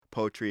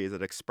poetry is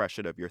an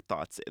expression of your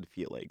thoughts and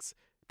feelings.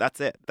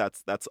 That's it.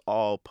 That's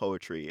all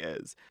poetry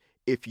is.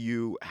 If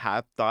you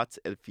have thoughts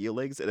and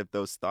feelings, and if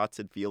those thoughts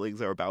and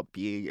feelings are about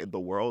being in the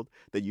world,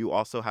 then you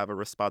also have a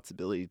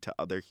responsibility to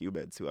other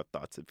humans who have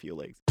thoughts and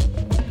feelings.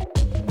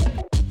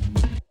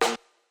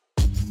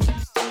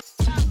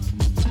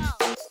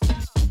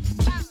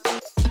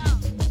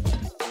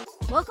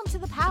 Welcome to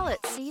The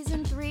Palette,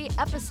 Season 3,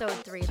 Episode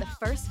 3, the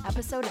first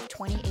episode of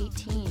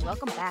 2018.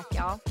 Welcome back,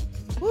 y'all.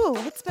 Ooh,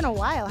 it's been a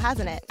while,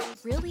 hasn't it?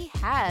 Really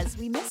has.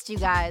 We missed you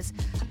guys.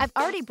 I've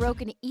already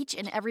broken each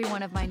and every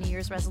one of my New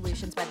Year's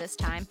resolutions by this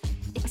time,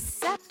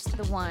 except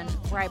the one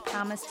where I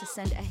promised to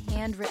send a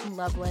handwritten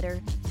love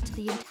letter to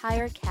the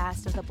entire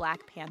cast of The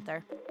Black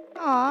Panther.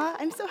 Aw,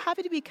 I'm so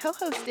happy to be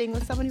co-hosting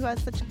with someone who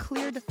has such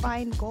clear,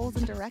 defined goals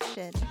and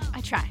direction.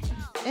 I try.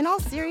 In all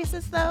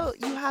seriousness, though,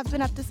 you have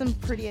been up to some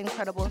pretty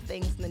incredible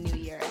things in the new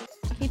year.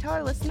 Can you tell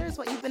our listeners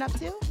what you've been up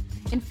to?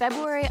 In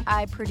February,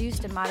 I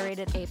produced and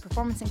moderated a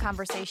performance and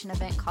conversation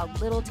event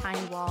called Little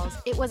Tiny Walls.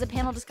 It was a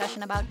panel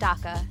discussion about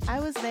DACA. I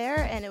was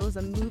there, and it was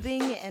a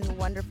moving and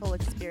wonderful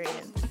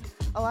experience.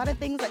 A lot of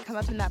things that come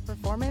up in that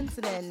performance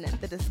and in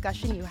the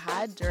discussion you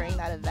had during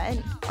that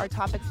event are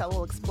topics that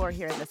we'll explore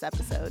here in this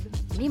episode.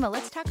 Nima,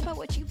 let's talk about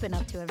what you've been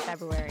up to in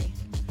February.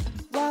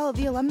 Well,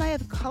 the Alumni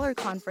of Color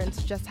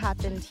Conference just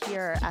happened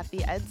here at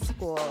the Ed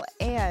School,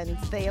 and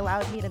they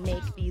allowed me to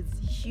make these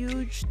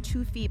huge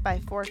 2 feet by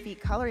 4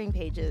 feet coloring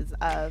pages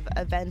of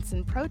events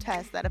and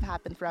protests that have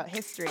happened throughout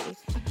history.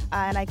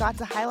 And I got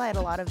to highlight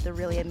a lot of the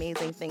really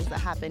amazing things that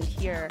happened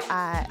here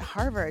at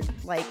Harvard,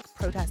 like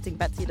protesting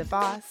Betsy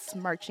DeVos,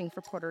 marching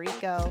for Puerto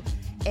Rico,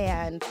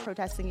 and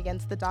protesting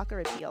against the DACA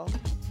repeal.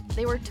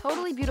 They were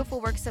totally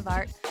beautiful works of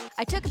art.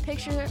 I took a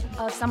picture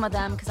of some of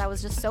them because I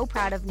was just so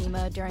proud of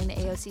Nima during the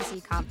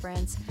AOCC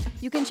conference.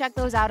 You can check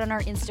those out on our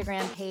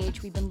Instagram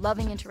page. We've been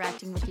loving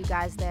interacting with you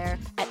guys there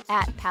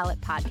at Palette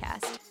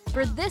Podcast.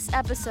 For this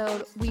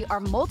episode, we are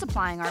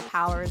multiplying our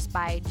powers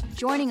by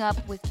joining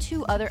up with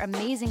 2 other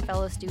amazing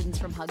fellow students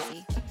from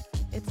Hugsy.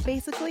 It's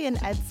basically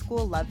an Ed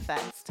School love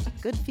fest.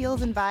 Good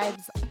feels and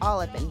vibes all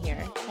up in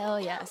here.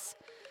 Hell yes.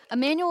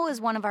 Emmanuel is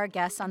one of our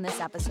guests on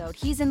this episode.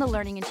 He's in the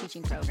Learning and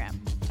Teaching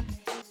program.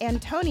 And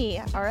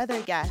Tony, our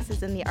other guest,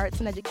 is in the Arts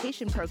and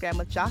Education program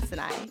with Joss and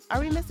I. Are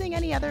we missing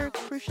any other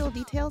crucial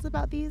details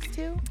about these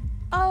 2?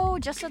 Oh,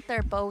 just that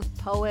they're both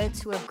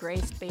poets who have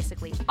graced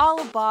basically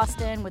all of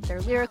Boston with their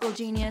lyrical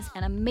genius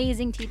and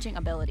amazing teaching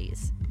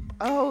abilities.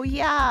 Oh,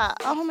 yeah.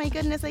 Oh, my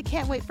goodness. I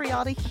can't wait for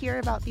y'all to hear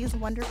about these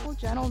wonderful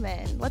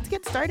gentlemen. Let's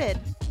get started.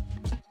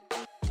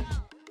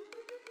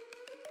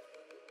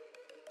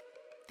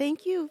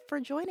 Thank you for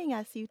joining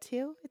us, you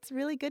 2. It's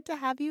really good to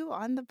have you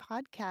on the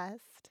podcast.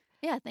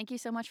 Yeah, thank you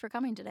so much for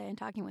coming today and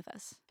talking with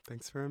us.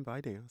 Thanks for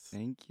inviting us.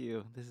 Thank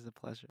you. This is a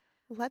pleasure.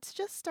 Let's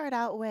just start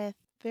out with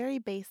very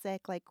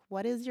basic, like,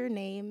 what is your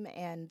name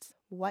and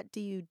what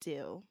do you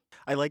do?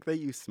 I like that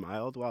you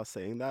smiled while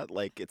saying that.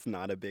 Like, it's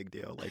not a big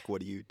deal. Like, what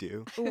do you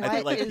do? What I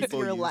feel like is people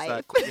your use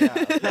life?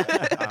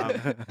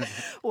 that. Yeah.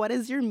 What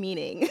is your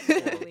meaning?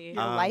 Totally. Your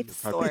life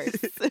source.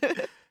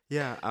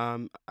 Yeah,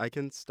 I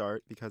can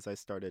start because I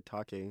started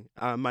talking.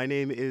 My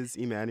name is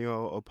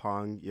Emmanuel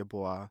Opong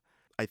Yeboah.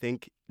 I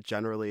think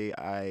generally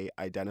I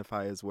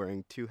identify as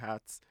wearing 2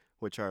 hats,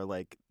 which are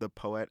like the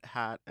poet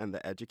hat and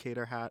the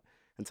educator hat.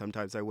 And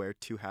sometimes I wear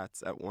 2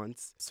 hats at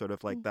once, sort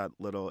of like that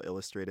little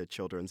illustrated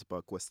children's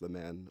book, Whistler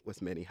Man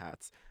with Many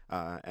Hats.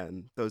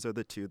 And those are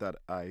the 2 that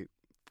I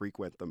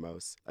frequent the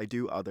most. I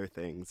do other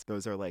things.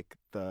 Those are like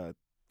the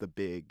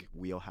big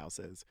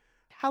wheelhouses.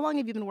 How long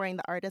have you been wearing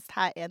the artist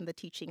hat and the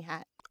teaching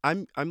hat?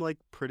 I'm like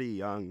pretty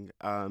young,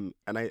 and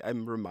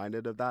I'm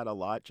reminded of that a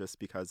lot just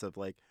because of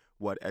like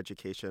what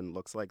education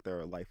looks like. There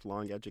are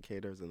lifelong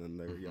educators and then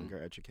there are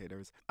younger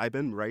educators. I've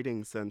been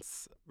writing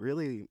since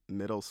really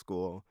middle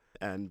school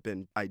and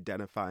been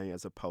identifying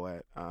as a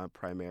poet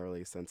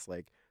primarily since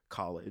like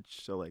college,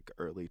 so like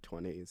early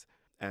 20s.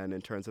 And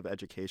in terms of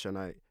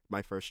education,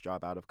 my first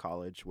job out of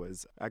college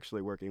was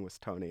actually working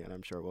with Tony, and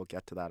I'm sure we'll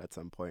get to that at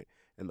some point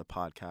in the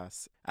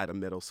podcast, at a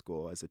middle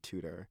school as a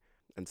tutor.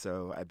 And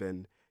so I've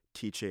been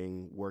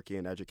teaching, working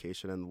in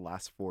education in the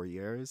last 4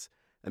 years.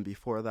 And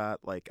before that,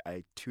 like,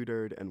 I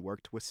tutored and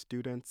worked with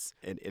students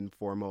in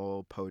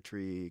informal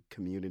poetry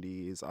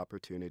communities,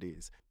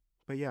 opportunities.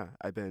 But yeah,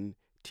 I've been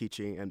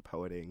teaching and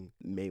poeting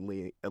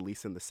mainly, at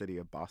least in the city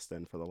of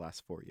Boston, for the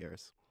last 4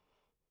 years.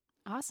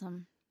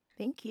 Awesome.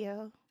 Thank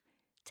you.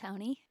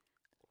 Tony?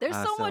 There's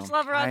so Awesome. much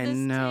love around I this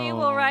know.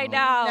 table right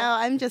now. No,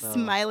 I'm just So-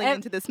 smiling Ev-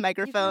 into this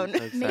microphone. So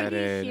Maybe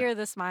excited. hear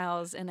the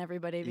smiles in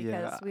everybody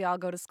because Yeah. we all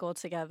go to school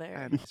together.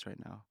 I have this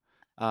right now.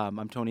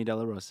 I'm Tony De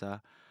La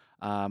Rosa.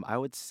 I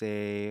would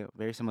say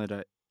very similar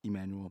to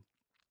Emmanuel,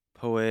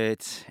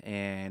 poet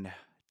and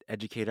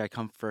educator. I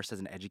come first as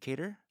an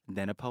educator,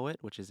 then a poet,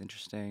 which is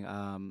interesting.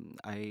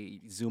 I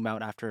zoom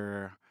out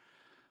after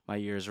my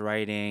years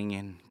writing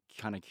and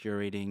kind of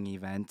curating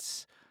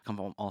events. Come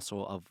from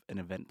also of an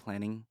event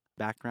planning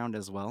background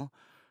as well.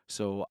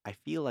 So I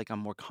feel like I'm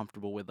more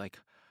comfortable with like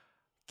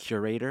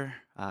curator.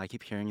 I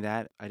keep hearing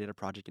that. I did a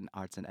project in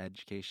arts and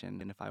education,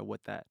 and if I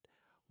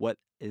what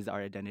is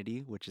our identity,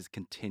 which is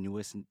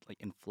continuous and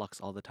like in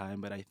flux all the time.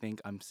 But I think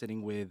I'm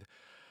sitting with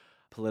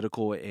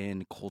political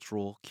and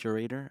cultural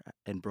curator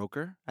and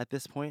broker at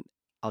this point.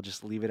 I'll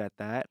just leave it at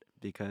that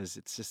because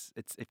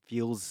it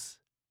feels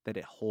that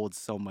it holds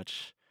so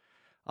much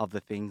of the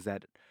things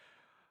that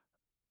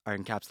are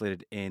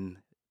encapsulated in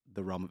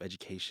the realm of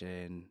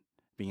education,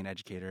 being an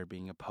educator,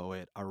 being a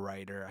poet, a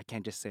writer. I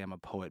can't just say I'm a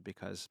poet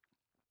because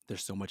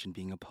there's so much in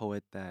being a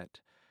poet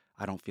that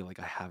I don't feel like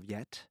I have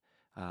yet,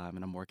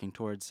 and I'm working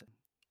towards.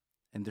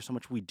 And there's so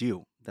much we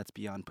do that's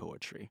beyond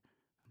poetry.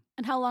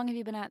 And how long have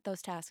you been at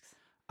those tasks?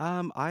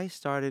 I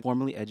started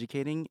formally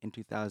educating in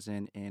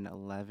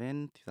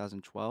 2011,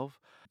 2012.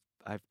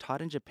 I've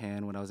taught in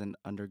Japan when I was in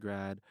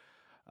undergrad.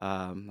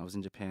 I was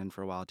in Japan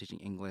for a while teaching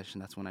English,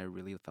 and that's when I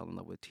really fell in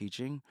love with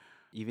teaching.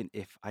 Even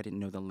if I didn't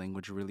know the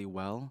language really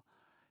well,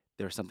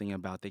 there was something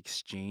about the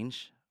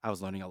exchange. I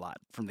was learning a lot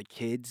from the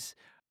kids,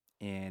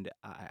 and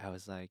I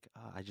was like,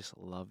 I just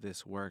love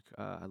this work.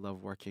 I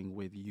love working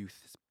with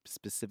youth,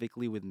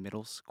 specifically with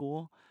middle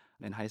school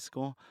and high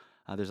school.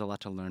 There's a lot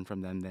to learn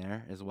from them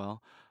there as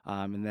well.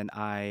 And then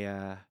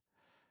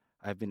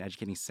I've been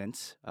educating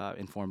since,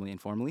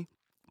 informally,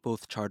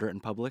 both charter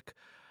and public.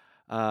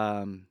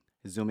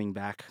 Zooming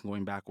back,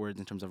 going backwards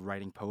in terms of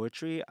writing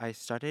poetry, I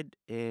started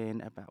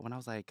in about when I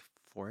was like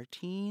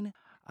 14.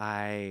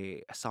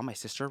 I saw my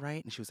sister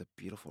write, and she was a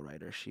beautiful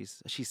writer.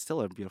 She's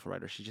still a beautiful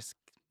writer. She just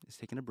is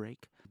taking a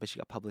break, but she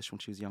got published when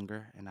she was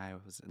younger, and I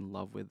was in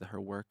love with her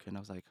work. And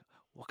I was like,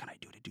 what can I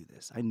do to do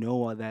this? I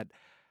know that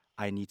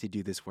I need to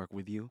do this work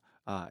with you.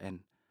 And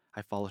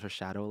I followed her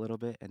shadow a little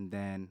bit, and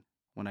then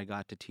when I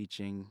got to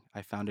teaching,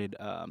 I founded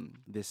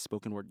this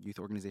spoken word youth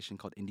organization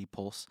called Indie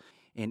Pulse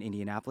in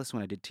Indianapolis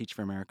when I did Teach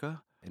for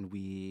America. And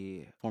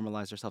we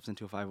formalized ourselves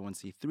into a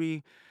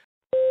 501c3.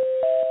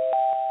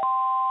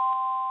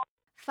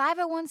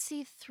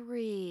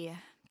 501c3.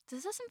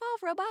 Does this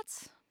involve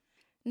robots?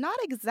 Not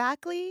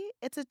exactly.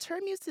 It's a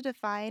term used to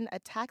define a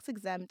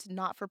tax-exempt,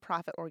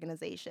 not-for-profit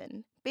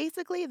organization.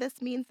 Basically,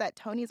 this means that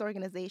Tony's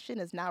organization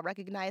is now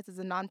recognized as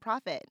a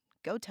nonprofit.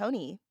 Go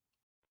Tony.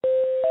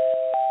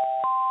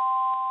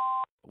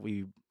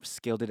 We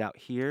scaled it out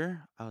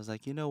here. I was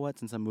like, you know what?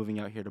 Since I'm moving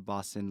out here to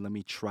Boston, let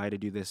me try to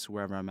do this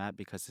wherever I'm at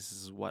because this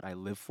is what I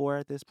live for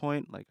at this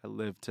point. Like, I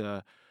live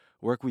to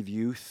work with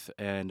youth,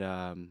 and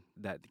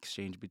that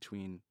exchange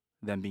between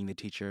them being the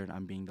teacher and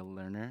I'm being the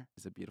learner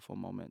is a beautiful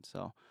moment.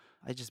 So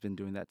I've just been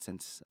doing that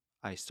since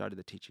I started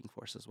the teaching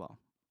force as well.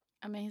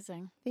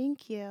 Amazing.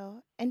 Thank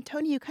you. And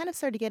Tony, you kind of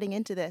started getting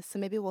into this, so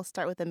maybe we'll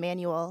start with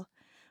Emmanuel.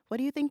 What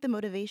do you think the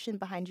motivation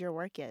behind your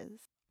work is?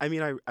 I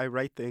mean, I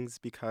write things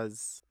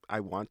because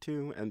I want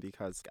to and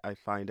because I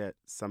find it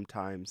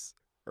sometimes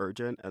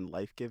urgent and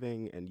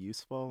life-giving and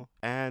useful,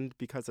 and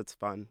because it's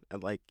fun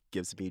and like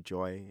gives me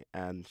joy,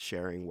 and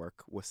sharing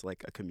work with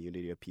like a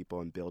community of people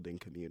and building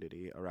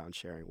community around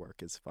sharing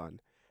work is fun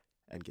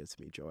and gives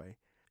me joy.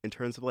 In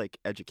terms of like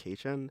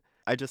education,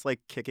 I just like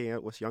kicking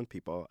it with young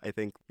people. I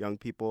think young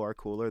people are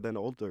cooler than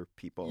older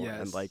people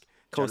and Yes. like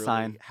Cosign.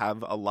 generally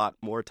have a lot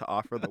more to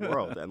offer the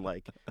world. And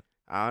like,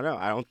 I don't know,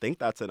 I don't think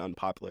that's an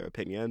unpopular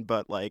opinion,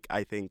 but like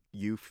I think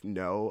youth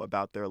know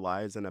about their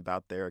lives and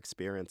about their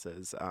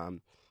experiences.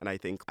 And I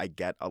think I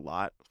get a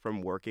lot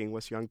from working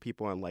with young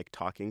people and like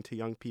talking to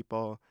young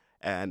people,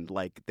 and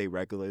like they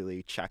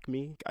regularly check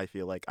me. I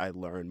feel like I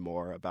learn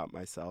more about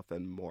myself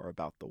and more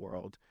about the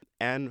world,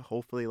 and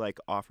hopefully like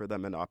offer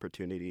them an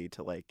opportunity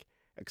to like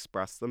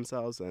express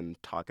themselves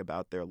and talk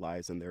about their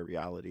lives and their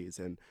realities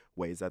in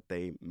ways that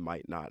they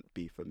might not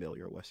be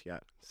familiar with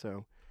yet.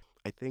 So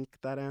I think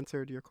that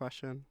answered your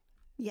question.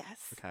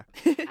 Yes. Okay.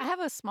 I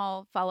have a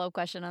small follow-up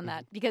question on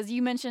that because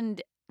you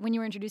mentioned when you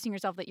were introducing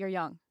yourself that you're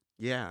young.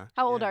 Yeah.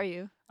 How old are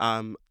you?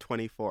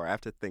 24. I have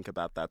to think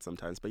about that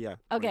sometimes, but yeah.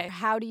 Okay.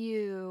 How do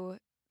you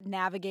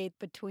navigate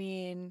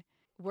between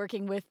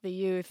working with the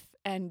youth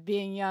and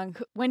being young?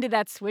 When did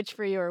that switch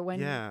for you, or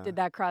when Yeah. did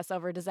that cross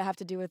over? Does that have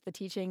to do with the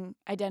teaching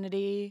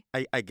identity?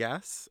 I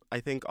guess. I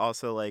think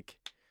also like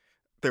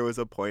there was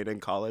a point in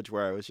college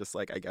where I was just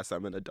like, I guess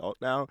I'm an adult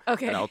now.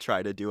 Okay. And I'll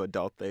try to do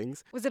adult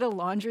things. Was it a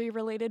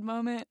laundry-related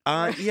moment?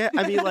 Yeah,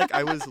 I mean, like,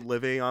 I was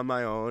living on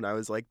my own. I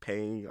was, like,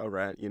 paying a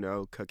rent, you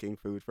know, cooking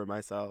food for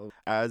myself.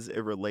 As it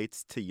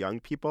relates to young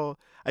people,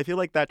 I feel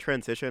like that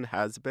transition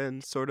has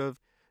been sort of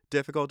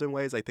difficult in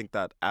ways. I think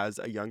that as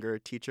a younger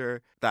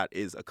teacher, that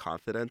is a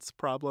confidence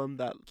problem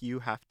that you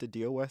have to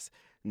deal with,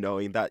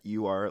 knowing that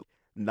you are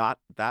not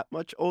that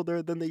much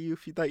older than the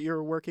youth that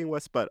you're working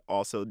with, but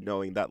also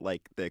knowing that,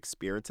 like, the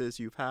experiences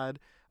you've had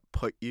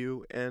put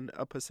you in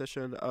a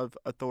position of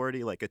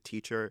authority. Like a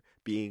teacher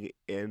being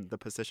in the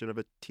position of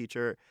a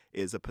teacher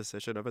is a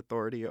position of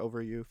authority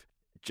over youth.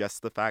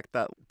 Just the fact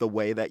that the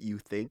way that you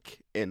think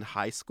in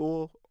high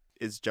school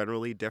is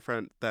generally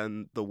different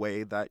than the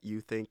way that you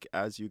think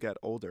as you get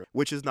older,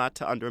 which is not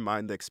to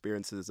undermine the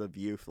experiences of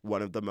youth.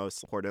 One of the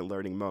most important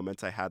learning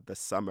moments I had this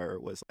summer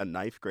was a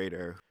ninth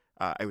grader.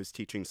 I was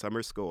teaching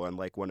summer school, and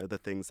like one of the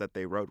things that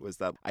they wrote was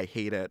that I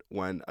hate it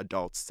when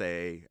adults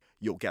say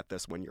you'll get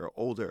this when you're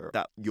older,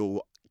 that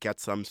you'll get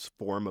some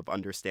form of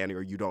understanding,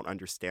 or you don't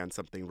understand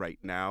something right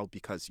now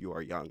because you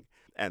are young.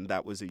 And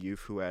that was a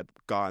youth who had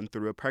gone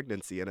through a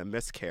pregnancy and a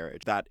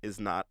miscarriage. That is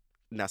not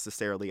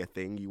necessarily a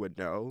thing you would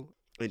know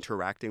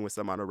interacting with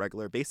them on a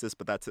regular basis,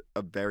 but that's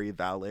a very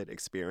valid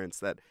experience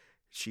that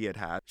she had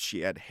had.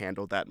 She had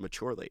handled that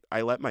maturely.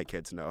 I let my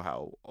kids know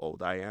how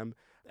old I am,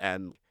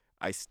 and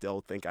I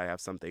still think I have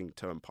something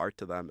to impart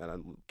to them,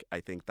 and I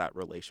think that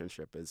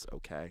relationship is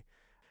okay.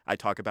 I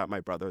talk about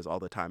my brothers all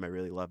the time. I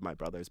really love my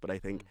brothers, but I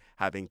think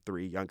having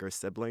 3 younger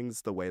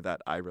siblings, the way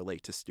that I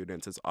relate to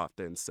students is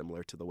often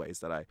similar to the ways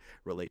that I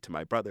relate to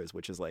my brothers,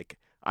 which is like,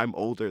 I'm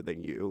older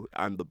than you,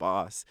 I'm the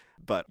boss,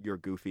 but you're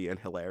goofy and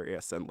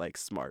hilarious and like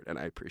smart, and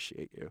I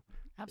appreciate you.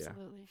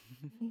 Absolutely.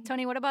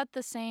 Tony, what about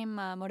the same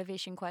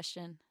motivation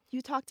question?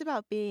 You talked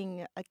about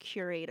being a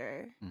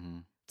curator. Mm-hmm.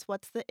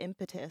 What's the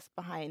impetus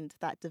behind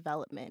that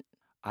development?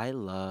 I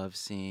love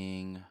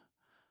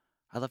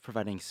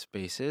providing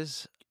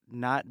spaces,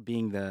 not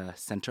being the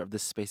center of the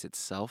space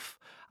itself.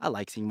 I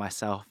like seeing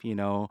myself,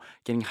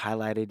 getting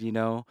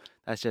highlighted,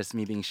 That's just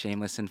me being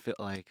shameless and feel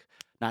like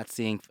not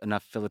seeing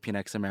enough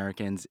Filipinx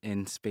Americans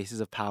in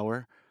spaces of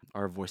power,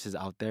 our voices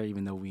out there,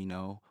 even though we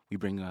know we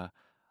bring a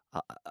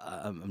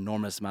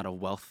enormous amount of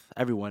wealth.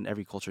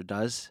 Every culture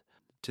does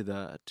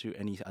to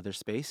any other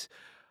space.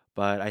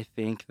 But I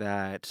think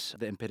that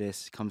the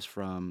impetus comes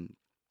from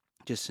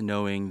just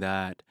knowing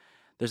that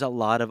there's a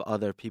lot of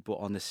other people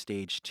on the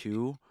stage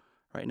too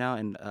right now,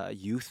 and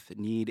youth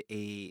need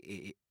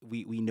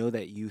we know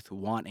that youth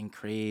want and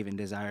crave and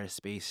desire a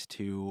space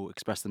to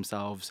express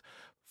themselves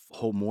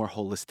more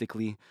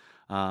holistically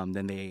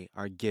than they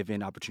are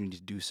given opportunity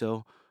to do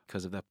so,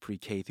 because of the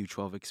pre-K through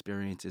 12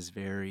 experience is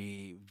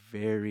very,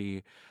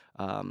 very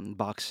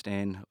boxed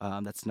in.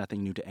 That's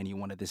nothing new to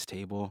anyone at this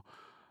table.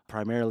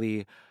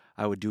 Primarily,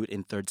 I would do it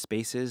in third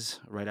spaces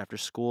right after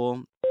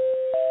school.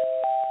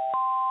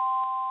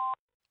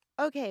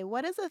 Okay,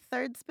 what is a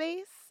third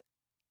space?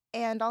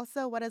 And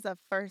also, what is a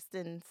first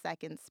and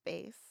second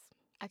space?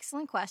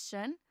 Excellent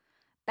question.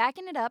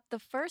 Backing it up, the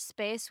first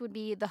space would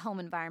be the home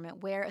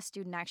environment where a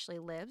student actually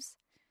lives.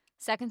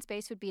 Second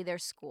space would be their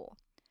school.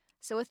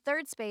 So a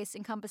third space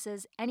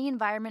encompasses any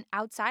environment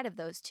outside of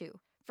those two.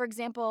 For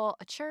example,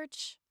 a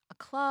church, a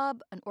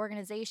club, an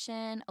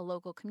organization, a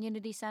local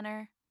community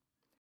center.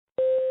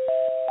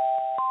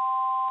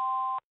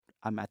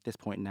 I'm at this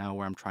point now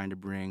where I'm trying to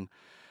bring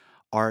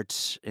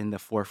art in the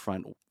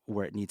forefront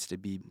where it needs to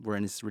be. We're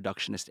in this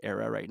reductionist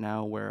era right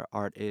now where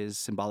art is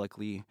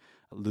symbolically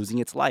losing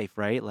its life,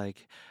 right?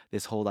 Like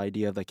this whole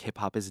idea of like hip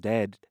hop is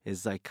dead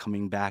is like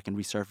coming back and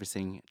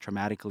resurfacing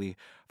traumatically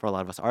for a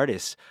lot of us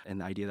artists.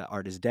 And the idea that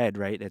art is dead,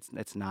 right?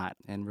 It's not.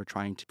 And we're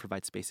trying to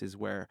provide spaces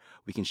where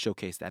we can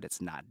showcase that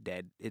it's not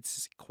dead.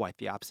 It's quite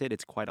the opposite.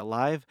 It's quite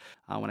alive.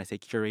 When I say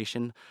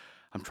curation,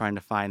 I'm trying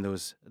to find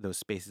those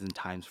spaces and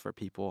times for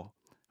people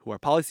who are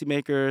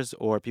policymakers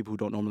or people who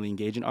don't normally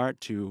engage in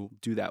art to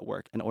do that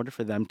work. In order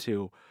for them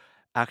to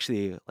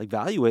actually like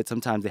value it,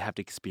 sometimes they have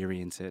to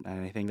experience it.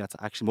 And I think that's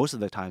actually most of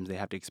the times they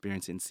have to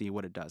experience it and see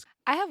what it does.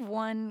 I have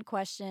one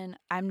question.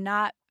 I'm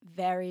not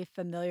very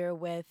familiar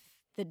with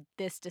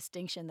this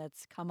distinction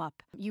that's come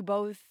up. You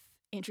both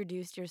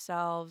introduced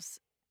yourselves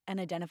and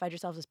identified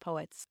yourselves as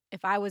poets.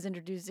 If I was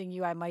introducing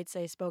you, I might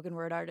say spoken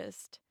word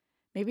artist.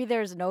 Maybe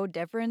there's no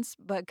difference,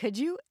 but could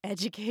you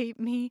educate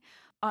me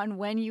on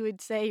when you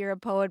would say you're a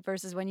poet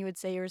versus when you would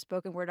say you're a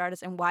spoken word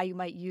artist, and why you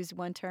might use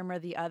one term or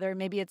the other?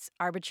 Maybe it's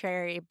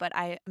arbitrary, but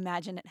I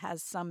imagine it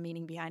has some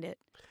meaning behind it.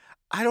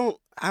 I don't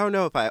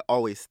know if I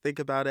always think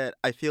about it.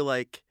 I feel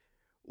like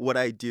what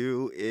I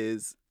do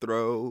is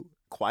throw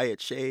quiet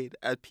shade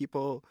at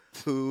people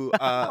who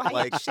Quiet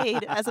like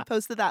shade as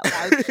opposed to that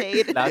loud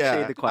shade. Loud Yeah,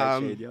 shade, the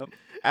quiet shade, yep.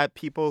 at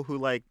people who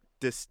like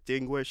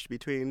distinguish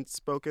between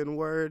spoken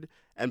word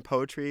and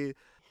poetry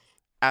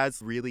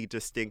as really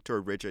distinct or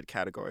rigid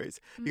categories.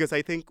 Because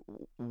I think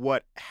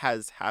what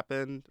has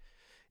happened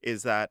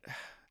is that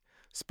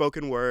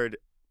spoken word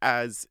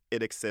as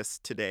it exists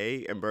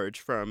today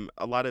emerged from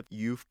a lot of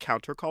youth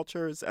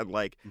countercultures and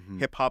like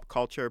hip hop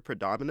culture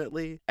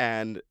predominantly,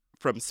 and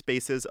from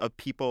spaces of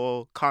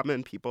people,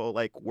 common people,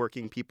 like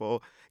working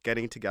people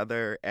getting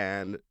together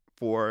and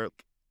for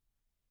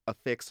a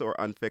fixed or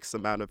unfixed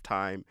amount of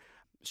time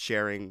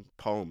sharing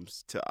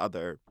poems to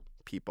other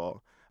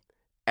people.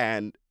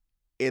 And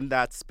in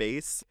that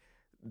space,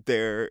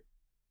 there,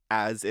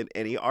 as in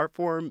any art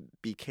form,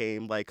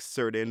 became like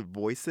certain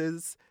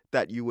voices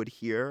that you would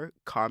hear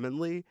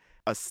commonly.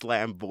 A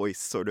slam voice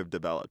sort of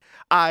developed.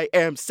 I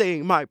am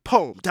saying my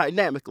poem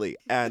dynamically.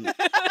 And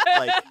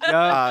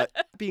like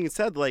being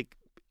said, like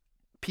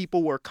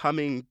people were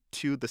coming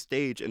to the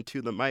stage and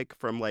to the mic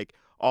from like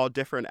all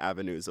different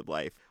avenues of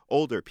life.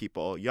 Older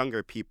people,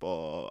 younger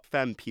people,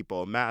 femme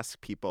people,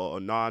 masked people,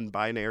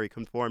 non-binary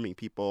conforming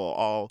people,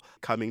 all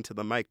coming to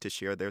the mic to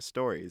share their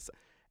stories.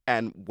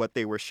 And what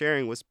they were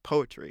sharing was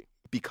poetry.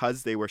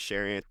 Because they were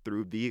sharing it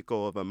through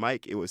vehicle of a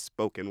mic, it was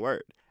spoken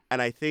word.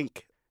 And I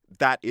think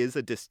that is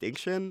a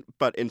distinction,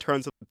 but in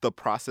terms of the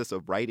process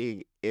of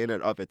writing in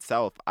and of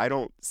itself, I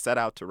don't set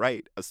out to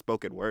write a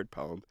spoken word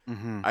poem.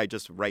 I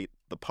just write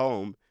the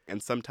poem.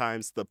 And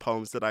sometimes the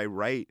poems that I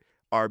write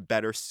are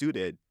better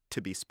suited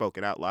to be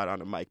spoken out loud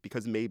on a mic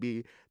because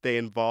maybe they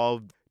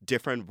involve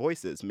different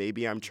voices.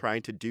 Maybe I'm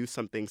trying to do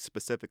something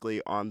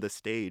specifically on the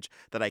stage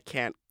that I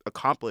can't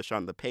accomplish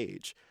on the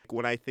page.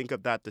 When I think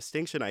of that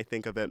distinction, I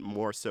think of it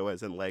more so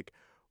as in like,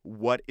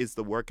 what is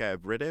the work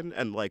I've written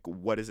and like,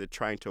 what is it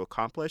trying to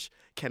accomplish?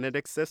 Can it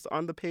exist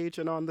on the page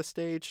and on the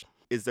stage?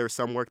 Is there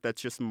some work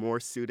that's just more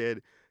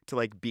suited to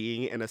like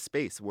being in a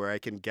space where I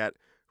can get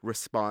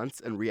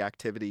response and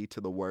reactivity to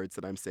the words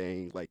that I'm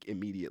saying like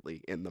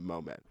immediately in the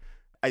moment?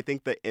 I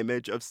think the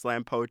image of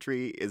slam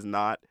poetry is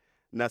not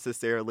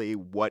necessarily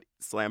what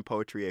slam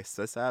poetry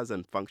exists as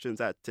and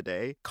functions at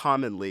today.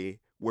 Commonly,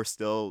 we're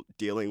still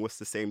dealing with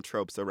the same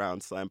tropes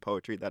around slam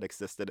poetry that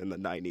existed in the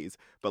 90s,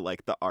 but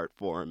like the art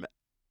form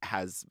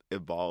has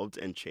evolved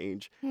and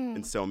changed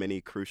in so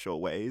many crucial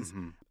ways.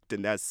 Mm-hmm.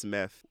 Danez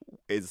Smith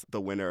is the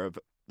winner of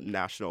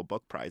national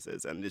book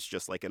prizes and is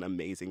just like an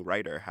amazing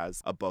writer,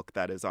 has a book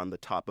that is on the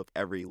top of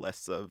every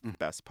list of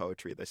best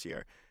poetry this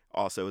year.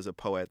 Also is a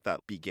poet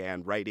that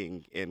began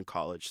writing in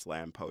college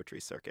slam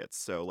poetry circuits.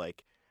 So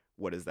like,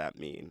 what does that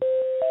mean?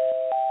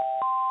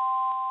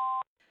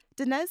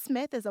 Danez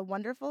Smith is a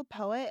wonderful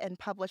poet and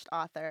published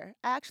author.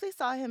 I actually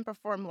saw him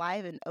perform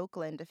live in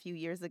Oakland a few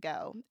years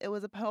ago. It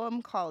was a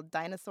poem called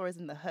Dinosaurs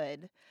in the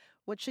Hood,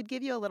 which should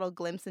give you a little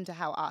glimpse into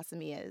how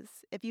awesome he is.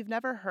 If you've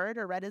never heard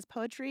or read his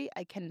poetry,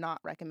 I cannot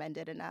recommend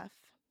it enough.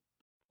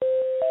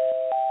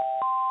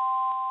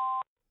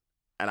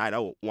 And I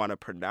don't want to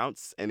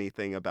pronounce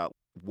anything about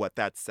what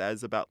that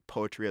says about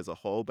poetry as a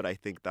whole, but I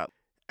think that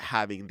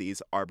having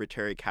these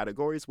arbitrary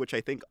categories, which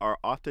I think are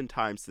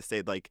oftentimes to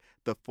say like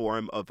the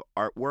form of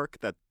artwork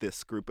that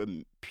this group of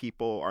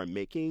people are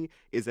making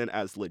isn't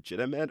as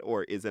legitimate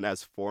or isn't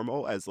as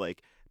formal as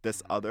like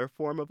this other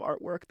form of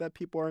artwork that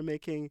people are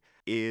making,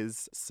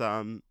 is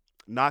some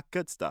not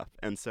good stuff.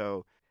 And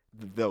so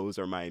those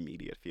are my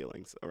immediate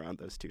feelings around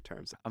those two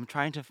terms. I'm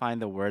trying to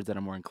find the words that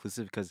are more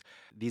inclusive because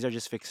these are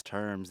just fixed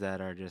terms that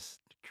are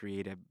just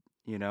created,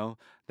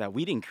 that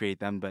we didn't create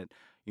them, but,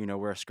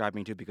 we're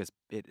ascribing to because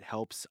it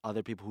helps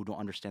other people who don't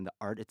understand the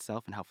art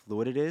itself and how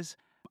fluid it is.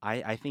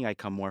 I think I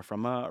come more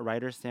from a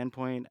writer's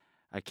standpoint.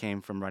 I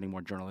came from writing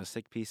more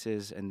journalistic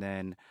pieces. And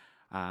then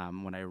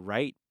when I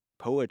write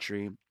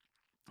poetry,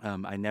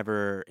 I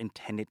never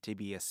intended to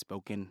be a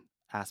spoken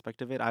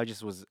aspect of it. I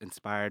just was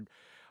inspired.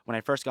 When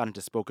I first got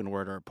into spoken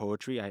word or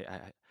poetry,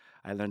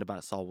 I learned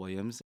about Saul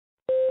Williams.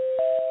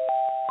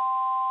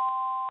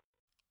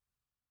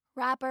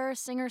 Rapper,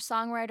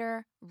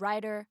 singer-songwriter,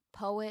 writer,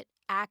 poet,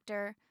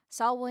 actor,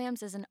 Saul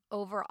Williams is an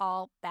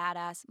overall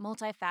badass,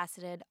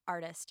 multifaceted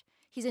artist.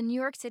 He's a New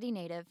York City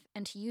native,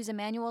 and to use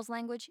Emmanuel's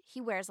language,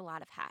 he wears a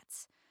lot of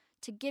hats.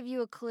 To give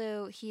you a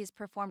clue, he's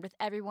performed with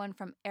everyone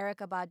from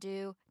Erykah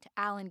Badu to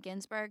Allen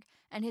Ginsberg,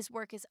 and his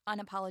work is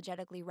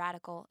unapologetically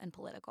radical and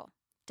political.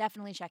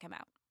 Definitely check him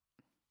out.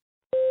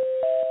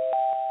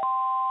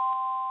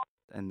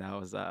 And that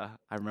was, I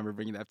remember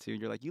bringing that up to you.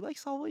 You're like, you like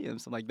Saul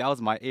Williams? I'm like, that was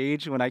my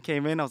age when I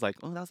came in. I was like,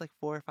 oh, that was like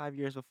 4 or 5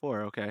 years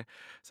before. Okay.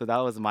 So that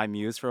was my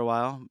muse for a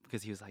while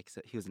because he was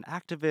an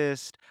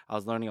activist. I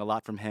was learning a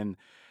lot from him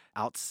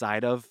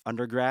outside of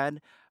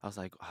undergrad. I was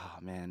like, oh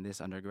man, this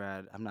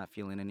undergrad, I'm not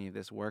feeling any of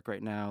this work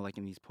right now. Like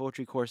in these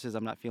poetry courses,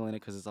 I'm not feeling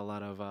it because there's a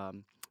lot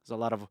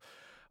of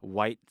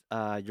white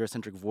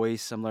Eurocentric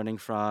voice I'm learning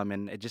from,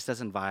 and it just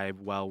doesn't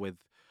vibe well with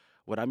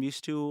what I'm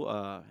used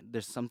to.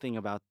 There's something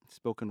about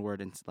spoken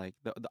word and like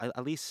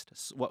at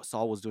least what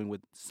Saul was doing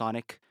with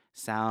sonic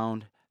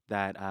sound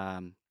that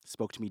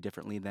spoke to me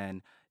differently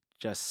than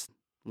just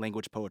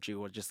language poetry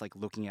or just like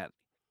looking at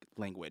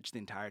language the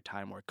entire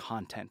time or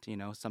content.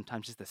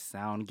 Sometimes just the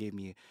sound gave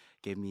me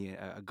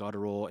a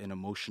guttural and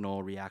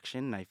emotional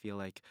reaction. And I feel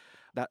like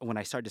that when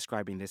I start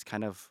describing this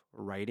kind of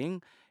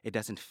writing, it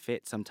doesn't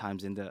fit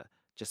sometimes into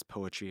just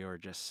poetry or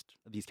just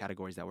these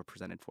categories that were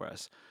presented for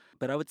us.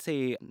 But I would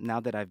say now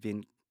that I've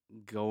been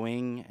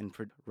going and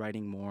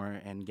writing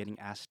more and getting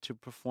asked to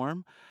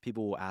perform,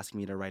 people will ask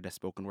me to write a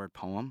spoken word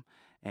poem.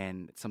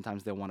 And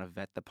sometimes they'll want to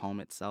vet the poem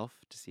itself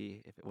to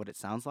see what it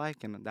sounds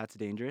like. And that's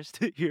dangerous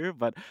to hear.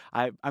 But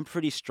I'm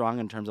pretty strong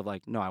in terms of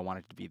like, no, I want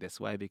it to be this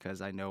way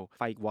because I know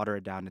if I water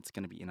it down, it's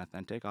going to be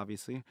inauthentic,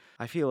 obviously.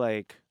 I feel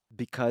like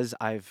because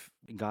I've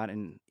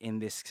gotten in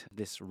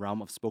this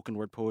realm of spoken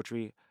word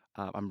poetry,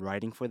 I'm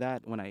writing for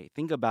that. When I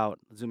think about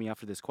zooming out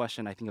for this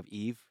question, I think of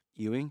Eve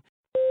Ewing.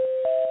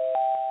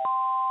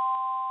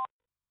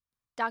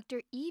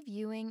 Dr. Eve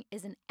Ewing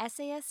is an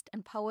essayist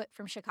and poet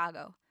from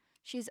Chicago.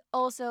 She's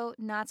also,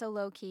 not so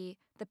low-key,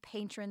 the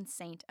patron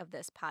saint of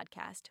this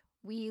podcast.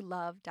 We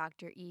love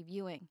Dr. Eve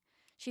Ewing.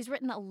 She's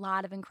written a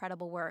lot of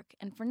incredible work,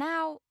 and for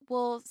now,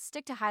 we'll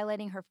stick to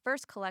highlighting her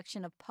first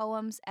collection of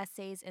poems,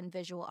 essays, and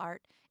visual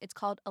art. It's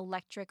called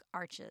Electric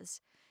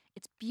Arches.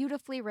 It's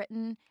beautifully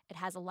written, it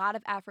has a lot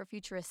of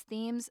Afrofuturist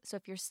themes, so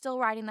if you're still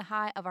riding the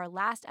high of our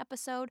last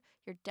episode,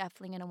 you're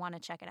definitely going to want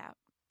to check it out.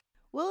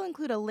 We'll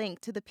include a link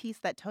to the piece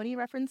that Tony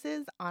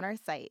references on our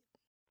site.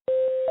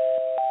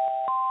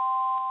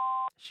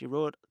 She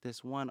wrote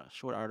this one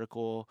short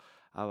article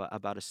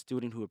about a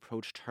student who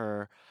approached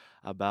her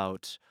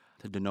about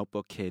the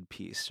Notebook Kid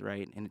piece,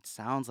 right? And it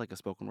sounds like a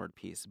spoken word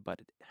piece,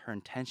 but her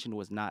intention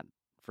was not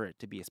for it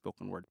to be a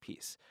spoken word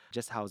piece.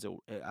 Just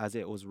as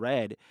it was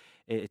read,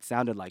 it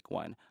sounded like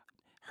one.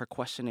 Her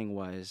questioning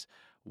was,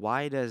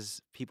 why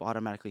does people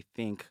automatically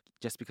think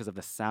just because of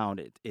the sound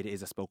it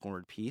is a spoken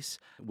word piece,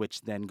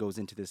 which then goes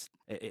into this,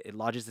 it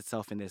lodges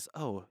itself in this,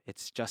 oh,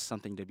 it's just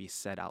something to be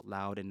said out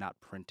loud and not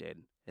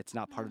printed. It's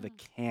not part of the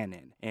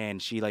canon.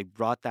 And she like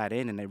brought that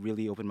in and it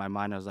really opened my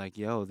mind. I was like,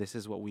 yo, this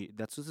is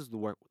this is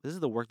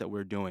the work that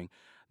we're doing.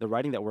 The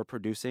writing that we're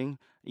producing,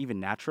 even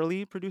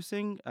naturally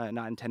producing,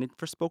 not intended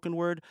for spoken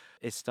word,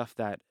 is stuff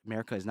that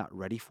America is not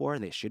ready for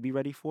and they should be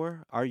ready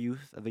for. Our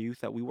youth, the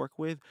youth that we work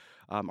with,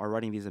 are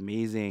writing these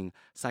amazing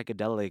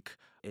psychedelic.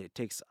 It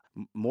takes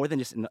more than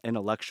just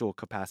intellectual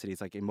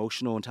capacities, like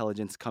emotional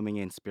intelligence coming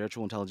in,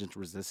 spiritual intelligence,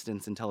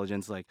 resistance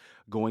intelligence, like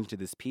going to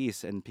this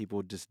piece, and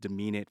people just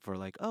demean it for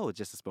like, oh, it's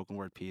just a spoken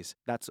word piece.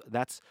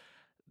 That's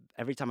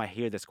every time I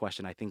hear this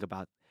question, I think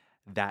about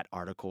that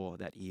article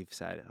that Eve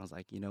said. And I was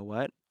like, you know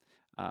what?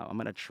 I'm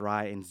gonna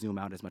try and zoom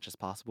out as much as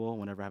possible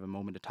whenever I have a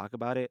moment to talk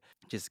about it.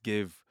 Just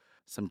give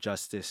some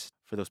justice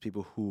for those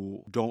people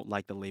who don't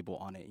like the label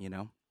on it, you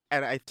know?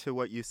 And to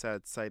what you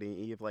said, citing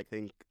Eve, like, I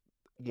think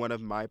one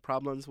of my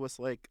problems was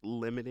like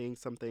limiting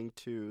something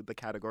to the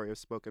category of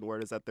spoken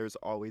word is that there's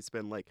always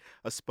been like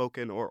a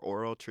spoken or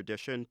oral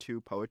tradition to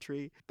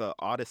poetry. The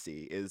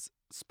Odyssey is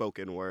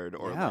spoken word,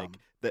 or Yeah. like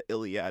the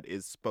Iliad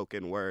is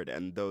spoken word,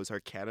 and those are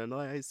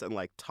canonized and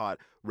like taught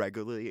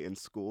regularly in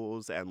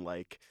schools, and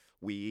like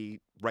we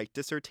write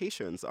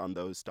dissertations on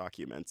those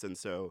documents. And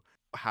so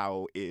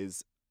how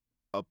is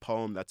a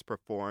poem that's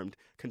performed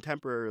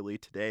contemporarily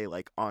today,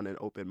 like on an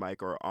open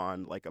mic or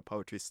on like a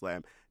poetry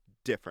slam,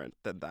 different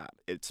than that?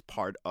 It's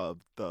part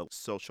of the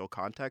social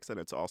context, and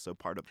it's also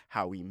part of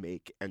how we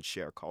make and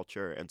share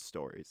culture and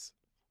stories.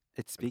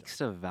 It speaks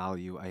to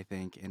value, I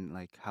think, and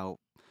like how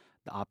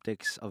the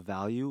optics of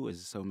value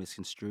is so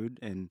misconstrued.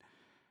 And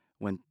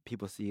when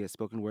people see a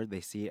spoken word,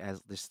 they see it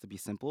as just to be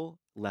simple,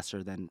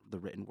 lesser than the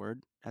written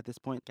word at this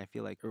point. I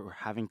feel like we're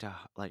having to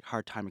like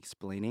hard time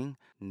explaining,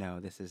 no,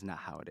 this is not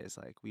how it is.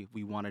 Like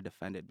we want to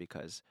defend it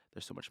because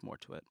there's so much more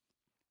to it.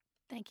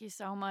 Thank you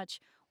so much.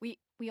 We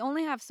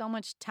only have so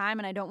much time,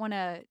 and I don't want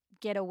to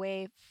get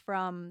away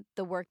from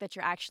the work that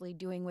you're actually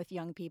doing with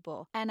young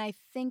people. And I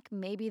think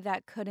maybe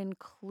that could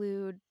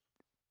include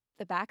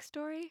the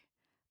backstory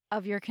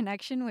of your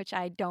connection, which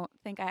I don't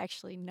think I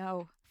actually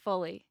know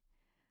fully.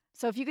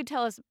 So if you could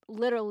tell us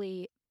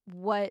literally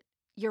what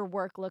your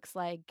work looks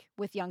like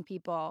with young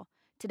people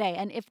today,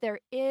 and if there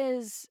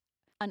is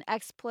an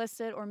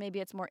explicit or maybe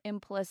it's more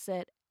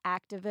implicit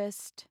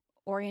activist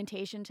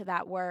orientation to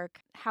that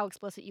work, how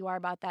explicit you are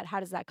about that, how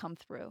does that come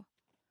through?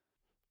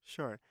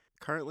 Sure.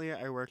 Currently,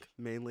 I work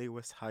mainly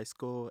with high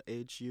school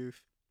age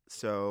youth.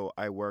 So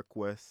I work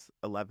with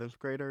 11th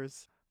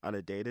graders on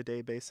a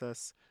day-to-day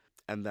basis.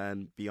 And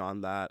then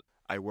beyond that,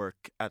 I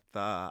work at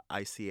the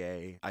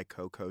ICA. I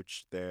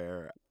co-coach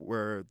there.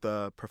 We're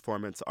the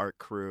performance art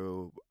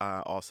crew,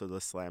 also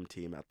the slam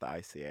team at the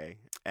ICA.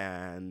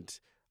 And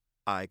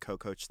I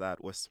co-coach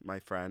that with my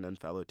friend and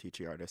fellow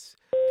teaching artist,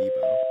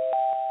 Vibo.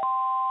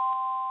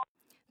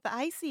 The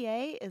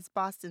ICA is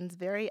Boston's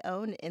very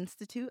own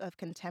Institute of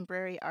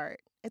Contemporary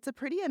Art. It's a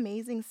pretty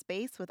amazing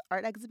space with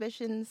art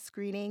exhibitions,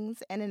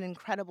 screenings, and an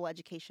incredible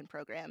education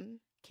program.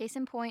 Case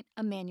in point,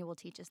 Emmanuel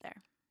teaches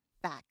there.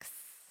 Facts.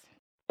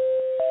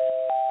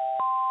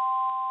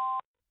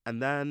 And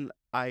then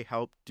I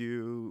help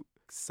do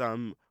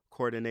some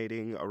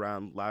coordinating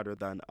around Louder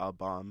Than a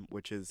Bomb,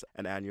 which is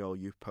an annual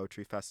youth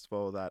poetry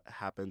festival that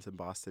happens in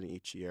Boston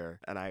each year.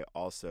 And I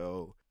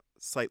also,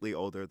 slightly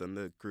older than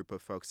the group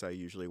of folks I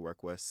usually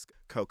work with,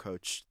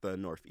 co-coach the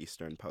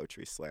Northeastern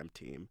Poetry Slam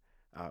team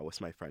with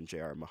my friend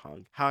J.R.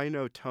 Mahung. How I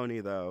know Tony,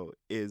 though,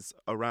 is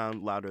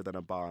around Louder Than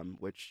a Bomb,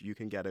 which you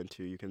can get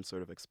into. You can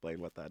sort of explain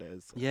what that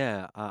is.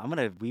 Yeah,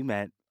 we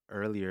met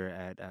earlier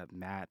at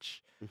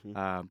Match,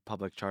 Mhm.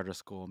 public charter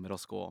school, middle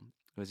school.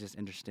 It was just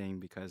interesting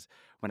because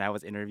when I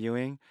was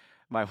interviewing,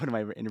 one of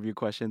my interview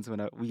questions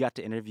we got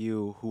to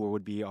interview who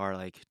would be our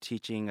like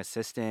teaching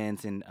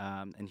assistants,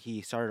 and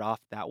he started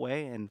off that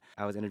way, and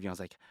I was interviewing. I was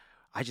like,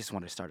 I just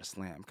want to start a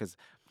slam because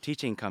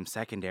teaching comes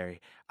secondary.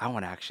 I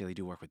want to actually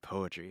do work with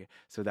poetry.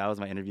 So that was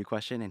my interview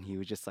question, and he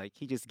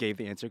just gave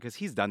the answer because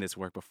he's done this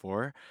work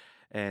before.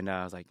 And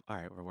I was like, all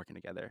right, we're working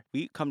together.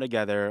 We come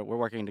together. We're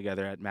working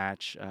together at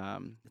Match.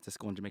 It's a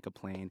school in Jamaica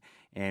Plain.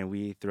 And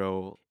we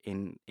throw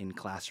in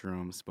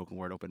classrooms spoken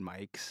word open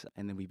mics.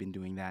 And then we've been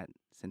doing that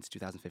since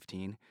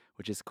 2015,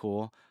 which is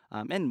cool.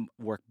 And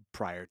work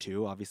prior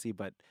to, obviously.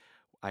 But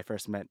I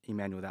first met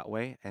Emmanuel that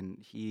way. And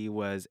he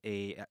was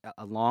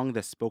along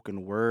the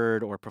spoken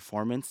word or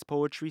performance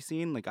poetry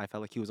scene. Like I felt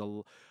like he was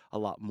a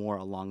lot more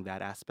along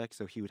that aspect.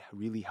 So he would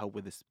really help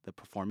with the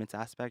performance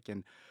aspect.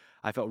 And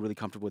I felt really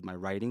comfortable with my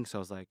writing, so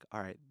I was like,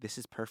 all right, this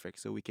is perfect.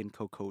 So we can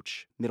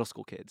co-coach middle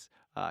school kids.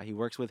 He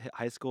works with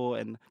high school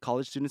and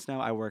college students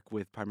now. I work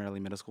with primarily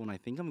middle school, and I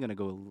think I'm gonna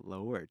go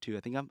lower too. I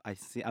think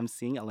I'm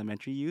seeing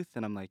elementary youth,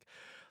 and I'm like,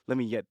 let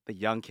me get the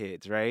young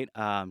kids, right?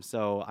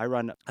 So I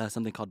run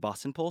something called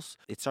Boston Pulse.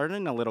 It started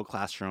in a little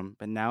classroom,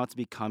 but now it's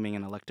becoming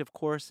an elective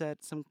course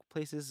at some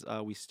places.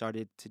 We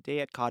started today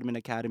at Codman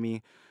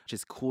Academy, which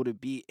is cool to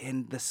be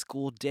in the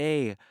school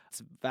day.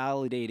 It's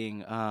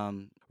validating.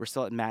 We're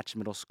still at Match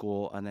Middle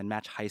School and then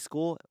Match High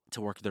School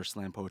to work with their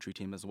slam poetry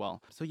team as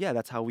well. So yeah,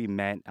 that's how we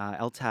met.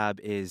 LTAB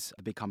is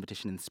a big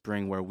competition in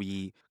spring where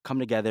we come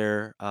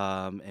together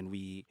and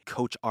we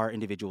coach our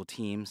individual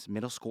teams,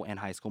 middle school and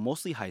high school,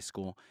 mostly high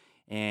school,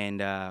 and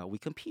we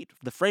compete.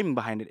 The framing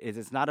behind it is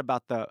it's not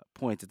about the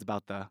points, it's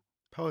about the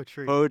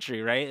Poetry.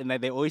 poetry, right? And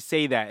they always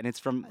say that, and it's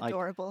from like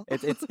Adorable.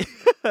 it's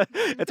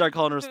it's our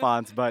call and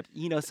response. But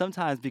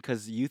sometimes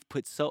because youth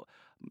put so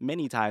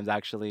many times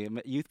actually,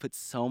 youth put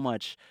so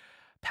much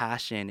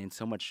passion and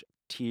so much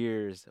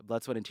tears,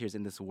 blood, sweat, and tears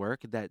in this work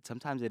that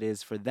sometimes it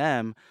is for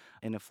them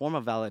in a form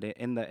of validate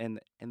in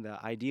the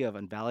idea of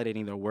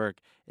invalidating their work.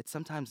 It's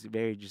sometimes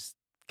very just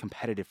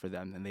competitive for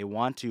them, and they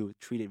want to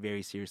treat it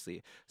very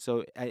seriously.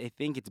 So I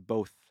think it's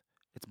both.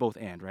 It's both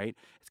and, right?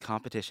 It's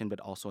competition,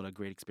 but also a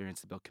great experience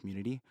to build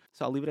community.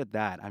 So I'll leave it at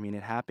that. I mean,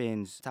 it's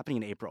happening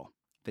in April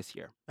this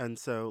year. And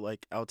so,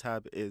 like,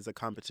 LTAB is a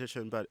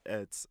competition, but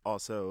it's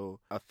also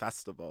a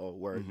festival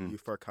where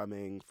youth are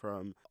coming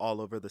from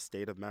all over the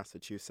state of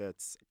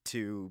Massachusetts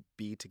to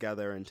be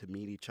together and to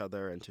meet each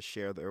other and to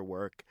share their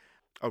work.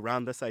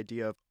 Around this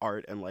idea of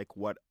art and like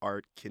what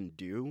art can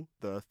do,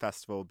 the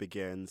festival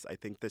begins, I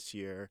think this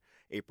year,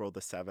 April the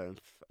 7th,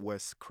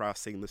 was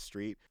Crossing the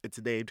Street.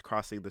 It's named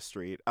Crossing the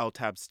Street.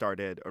 LTAB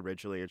started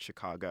originally in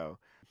Chicago,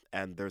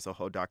 and there's a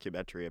whole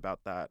documentary about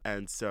that.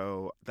 And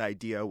so the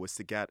idea was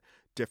to get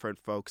different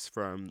folks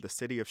from the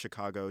city of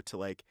Chicago to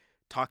like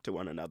talk to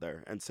one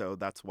another. And so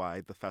that's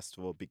why the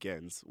festival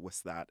begins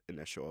with that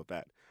initial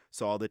event.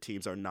 So all the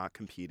teams are not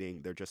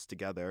competing. They're just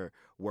together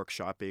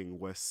workshopping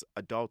with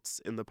adults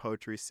in the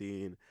poetry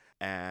scene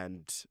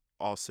and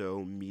also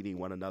meeting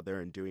one another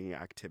and doing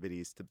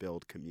activities to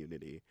build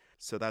community.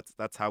 So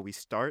that's how we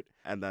start.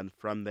 And then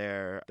from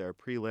there are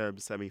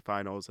prelims,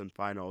 semifinals, and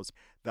finals.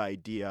 The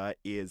idea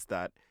is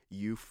that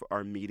youth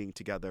are meeting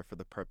together for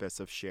the purpose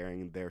of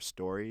sharing their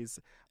stories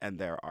and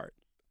their art.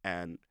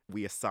 And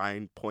we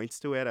assign points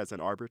to it as an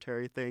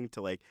arbitrary thing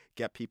to like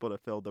get people to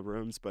fill the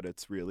rooms, but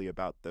it's really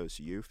about those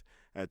youth,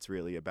 and it's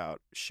really about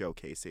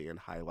showcasing and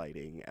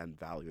highlighting and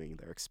valuing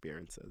their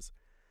experiences.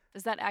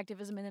 Is that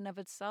activism in and of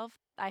itself?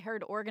 I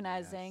heard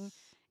organizing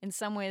Yes. in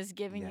some ways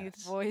giving youth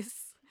Yes.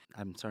 voice.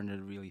 I'm starting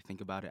to really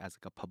think about it as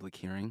like a public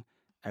hearing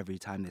every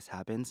time this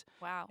happens.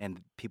 Wow.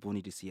 And people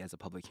need to see it as a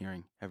public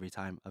hearing every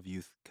time of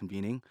youth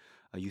convening,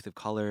 a youth of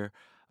color,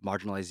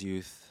 marginalized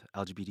youth,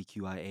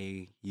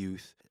 LGBTQIA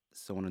youth,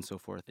 so on and so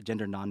forth,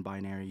 gender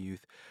non-binary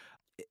youth.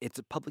 It's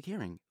a public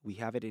hearing. We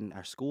have it in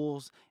our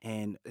schools,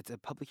 and it's a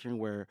public hearing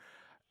where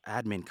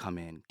admin come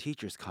in,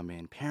 teachers come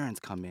in, parents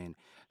come in.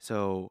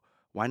 So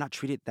why not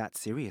treat it that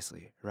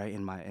seriously, right?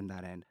 In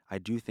that end, I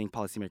do think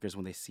policymakers,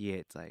 when they see it,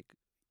 it's like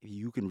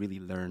you can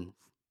really learn.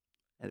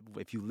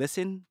 If you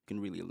listen, you can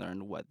really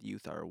learn what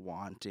youth are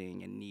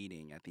wanting and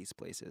needing at these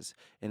places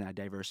in a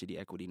diversity,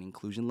 equity, and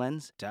inclusion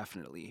lens.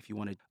 Definitely. If you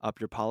want to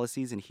up your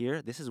policies in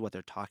here, this is what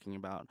they're talking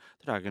about.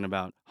 They're talking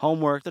about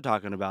homework. They're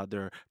talking about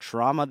their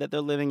trauma that they're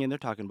living in. They're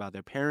talking about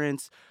their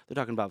parents. They're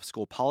talking about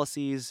school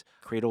policies,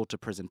 cradle to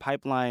prison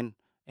pipeline,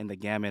 and the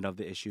gamut of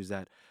the issues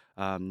that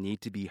need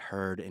to be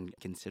heard and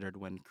considered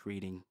when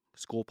creating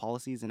school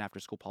policies and after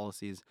school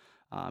policies,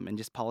 and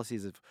just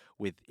policies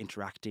with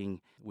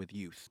interacting with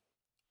youth.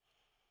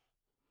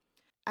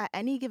 At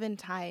any given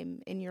time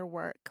in your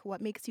work,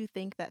 what makes you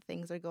think that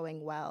things are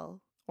going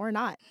well or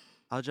not?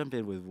 I'll jump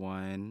in with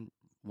one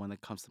that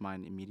comes to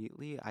mind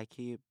immediately. I've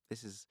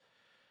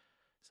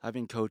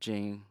been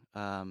coaching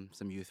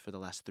some youth for the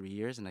last 3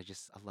 years, and I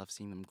love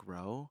seeing them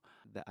grow.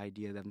 The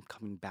idea of them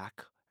coming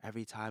back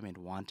every time and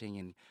wanting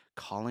and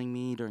calling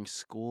me during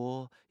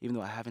school, even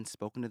though I haven't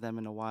spoken to them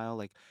in a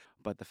while,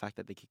 but the fact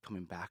that they keep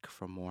coming back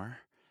for more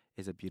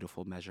is a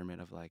beautiful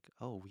measurement of like,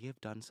 oh, we have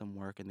done some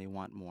work and they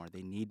want more.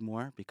 They need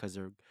more because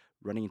they're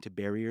running into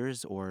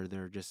barriers or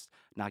they're just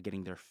not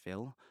getting their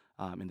fill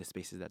in the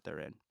spaces that they're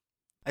in.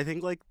 I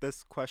think like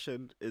this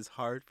question is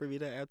hard for me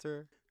to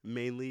answer,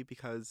 mainly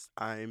because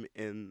I'm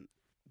in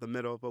the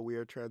middle of a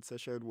weird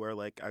transition where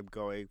like I'm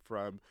going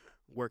from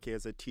working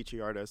as a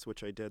teaching artist,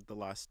 which I did the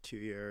last 2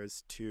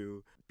 years,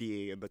 to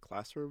being in the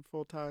classroom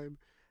full time.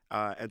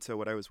 And so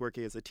when I was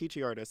working as a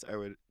teaching artist, I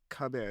would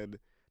come in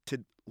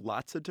to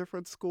lots of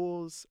different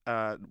schools,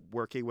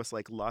 working with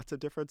like lots of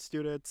different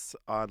students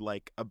on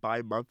like a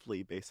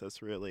bi-monthly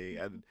basis, really,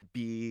 and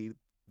be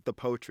the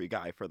poetry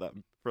guy for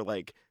them for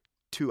like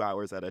 2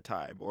 hours at a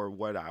time or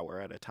 1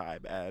 hour at a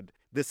time. And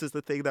this is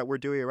the thing that we're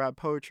doing around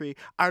poetry.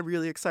 I'm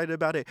really excited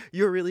about it.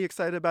 You're really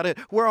excited about it.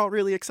 We're all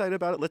really excited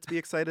about it. Let's be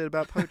excited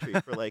about poetry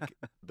for like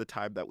the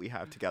time that we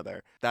have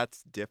together.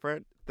 That's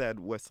different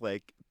than with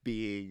like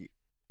being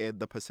in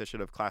the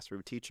position of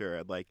classroom teacher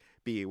and like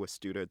being with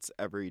students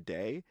every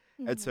day.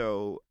 And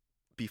so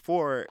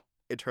before,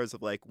 in terms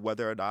of like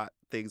whether or not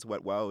things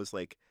went well, is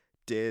like,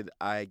 did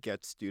I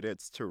get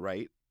students to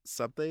write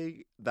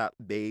something that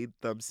made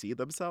them see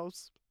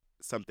themselves,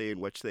 something in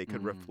which they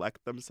could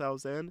reflect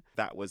themselves in.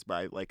 That was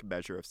my like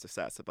measure of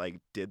success. If I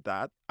did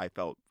that, I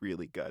felt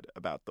really good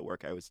about the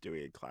work I was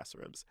doing in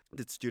classrooms.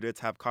 Did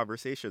students have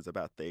conversations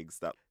about things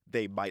that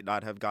they might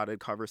not have gotten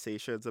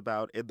conversations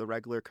about in the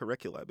regular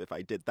curriculum? If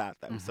I did that,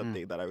 that was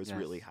something that I was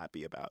really Yes.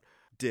 happy about.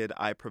 Did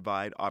I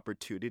provide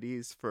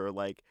opportunities for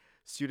like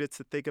students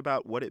to think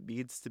about what it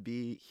means to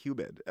be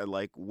human and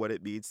like what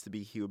it means to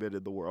be human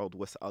in the world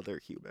with other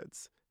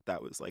humans?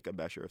 That was like a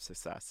measure of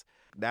success.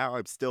 Now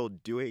I'm still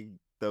doing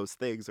those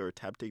things or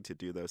attempting to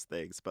do those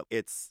things, but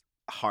it's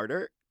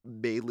harder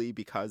mainly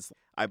because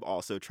I'm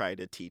also trying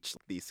to teach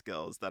these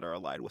skills that are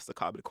aligned with the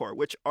Common Core,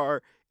 which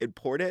are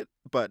important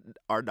but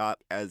are not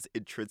as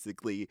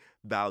intrinsically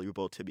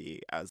valuable to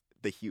me as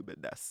the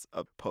humanness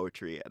of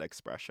poetry and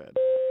expression.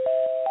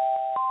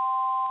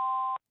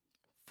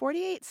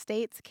 48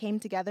 states came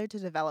together to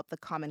develop the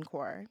Common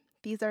Core.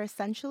 These are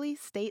essentially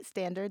state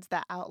standards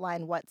that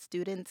outline what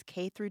students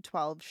K through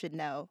 12 should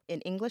know in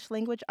English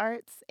language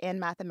arts and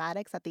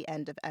mathematics at the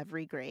end of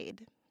every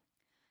grade.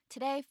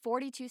 Today,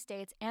 42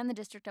 states and the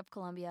District of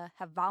Columbia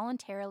have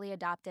voluntarily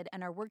adopted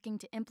and are working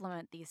to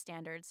implement these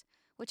standards,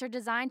 which are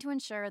designed to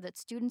ensure that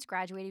students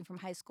graduating from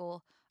high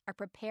school are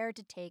prepared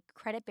to take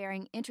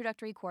credit-bearing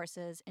introductory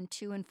courses in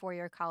 2- and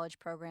 4-year college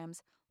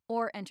programs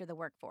or enter the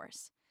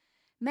workforce.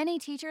 Many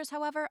teachers,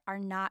 however, are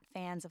not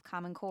fans of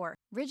Common Core.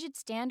 Rigid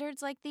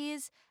standards like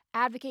these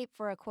advocate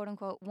for a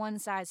quote-unquote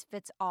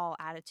one-size-fits-all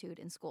attitude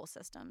in school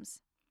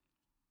systems.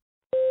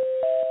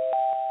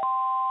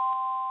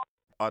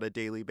 On a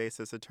daily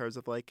basis, in terms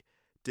of like,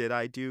 did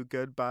I do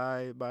good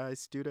by my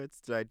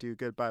students? Did I do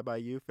good by my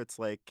youth? It's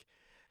like,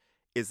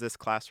 is this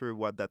classroom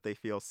one that they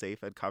feel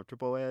safe and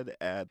comfortable in?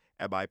 And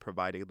am I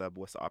providing them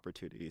with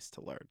opportunities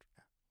to learn?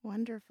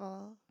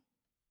 Wonderful.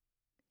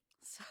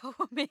 So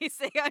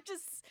amazing.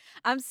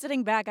 I'm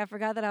sitting back. I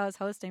forgot that I was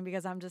hosting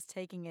because I'm just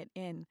taking it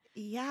in.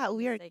 Yeah,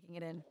 we are Taking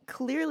it in.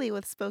 clearly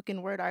with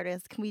spoken word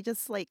artists. Can we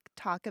just like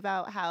talk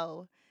about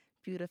how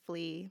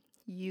beautifully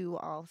you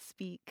all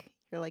speak?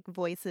 Your like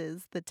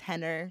voices, the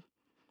tenor.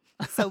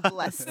 So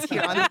blessed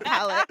here on the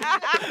palette.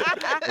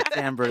 The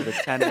timbre, the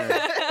tenor.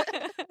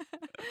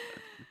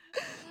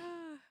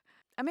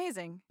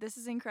 Amazing. This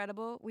is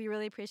incredible. We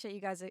really appreciate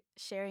you guys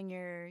sharing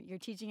your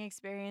teaching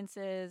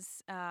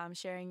experiences,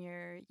 sharing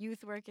your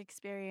youth work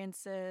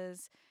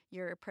experiences,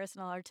 your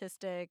personal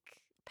artistic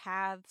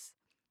paths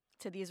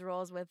to these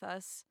roles with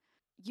us.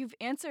 You've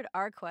answered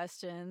our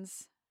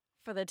questions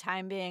for the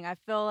time being. I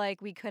feel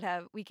like we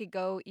could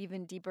go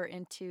even deeper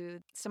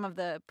into some of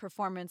the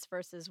performance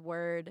versus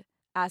word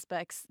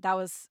aspects. That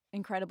was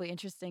incredibly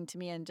interesting to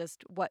me, and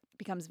just what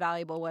becomes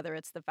valuable, whether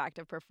it's the fact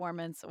of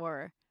performance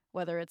or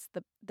whether it's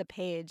the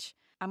page.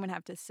 I'm going to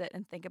have to sit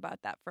and think about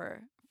that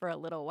for a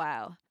little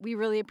while. We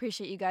really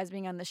appreciate you guys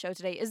being on the show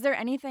today. Is there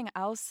anything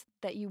else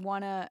that you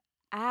want to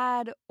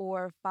add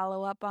or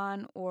follow up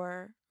on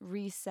or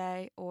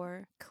re-say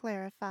or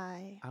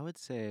Clarify. I would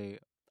say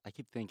I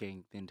keep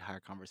thinking the entire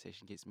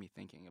conversation gets me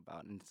thinking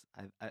about, and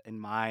in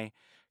my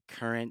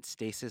current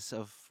stasis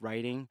of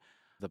writing,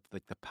 the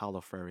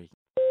Paulo Freire.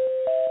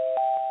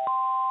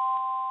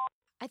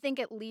 I think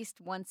at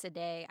least once a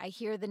day I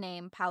hear the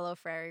name Paulo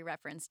Freire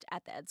referenced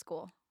at the Ed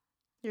School.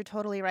 You're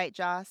totally right,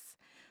 Joss.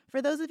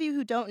 For those of you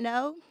who don't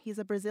know, he's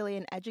a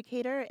Brazilian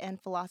educator and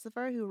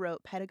philosopher who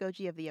wrote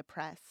Pedagogy of the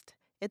Oppressed.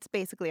 It's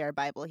basically our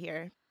Bible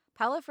here.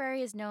 Paulo Freire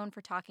is known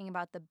for talking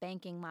about the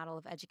banking model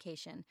of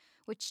education,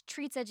 which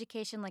treats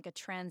education like a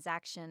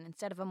transaction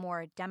instead of a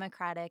more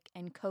democratic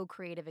and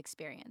co-creative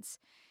experience.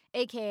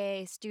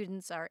 AKA,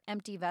 students are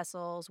empty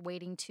vessels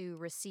waiting to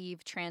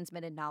receive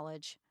transmitted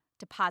knowledge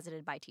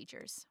deposited by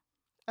teachers.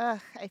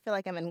 Ugh, I feel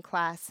like I'm in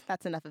class.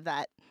 That's enough of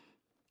that.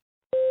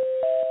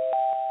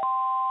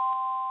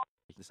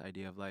 This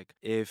idea of like,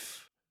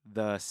 if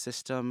the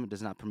system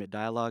does not permit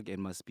dialogue, it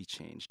must be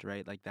changed,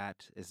 right? Like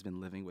that has been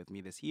living with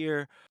me this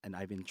year, and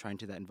I've been trying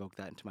to invoke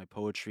that into my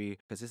poetry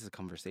because this is a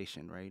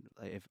conversation, right?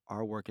 Like, if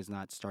our work is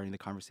not starting the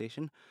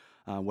conversation,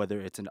 whether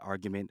it's an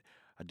argument,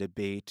 a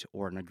debate,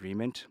 or an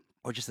agreement,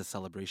 or just a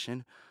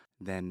celebration,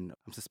 then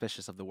I'm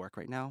suspicious of the work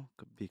right now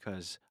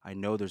because I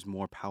know there's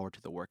more power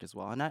to the work as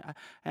well. And I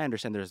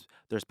understand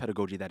there's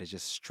pedagogy that is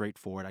just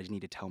straightforward. I just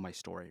need to tell my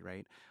story,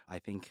 right? I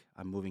think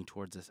I'm moving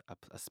towards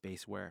a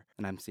space where,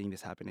 and I'm seeing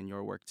this happen in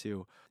your work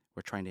too,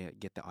 we're trying to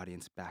get the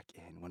audience back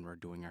in when we're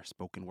doing our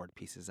spoken word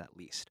pieces at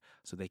least,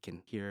 so they can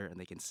hear and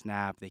they can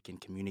snap, they can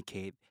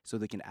communicate, so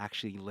they can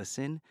actually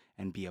listen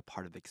and be a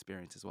part of the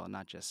experience as well,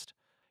 not just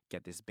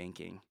get this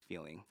banking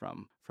feeling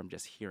from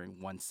just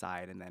hearing one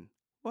side and then,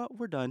 well,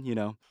 we're done, you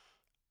know.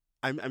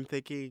 I'm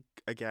thinking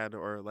again,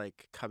 or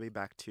like coming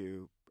back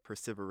to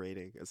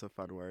perseverating is a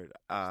fun word.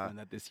 I've done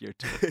that this year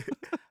too.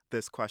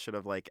 This question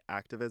of like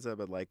activism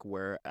and like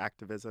where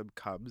activism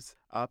comes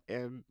up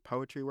in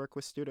poetry work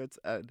with students.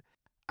 And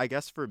I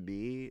guess for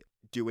me,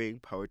 doing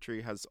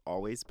poetry has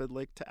always been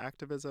linked to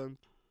activism,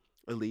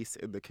 at least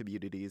in the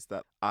communities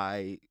that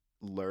I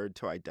learned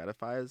to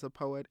identify as a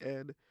poet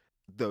in.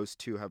 Those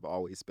two have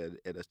always been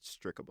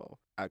inextricable.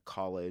 At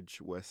college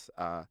with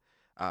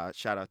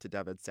Shout out to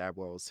Devin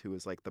Samuels, who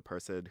was like the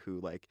person who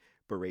like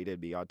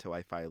berated me until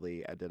I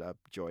finally ended up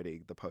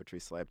joining the Poetry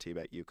Slam team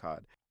at UConn.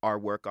 Our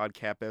work on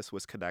campus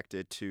was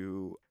connected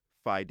to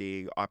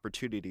finding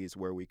opportunities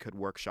where we could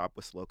workshop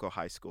with local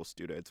high school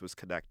students, was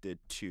connected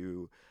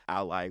to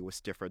allying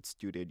with different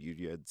student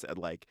unions and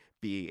like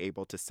being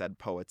able to send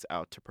poets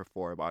out to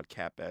perform on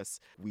campus.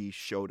 We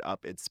showed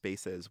up in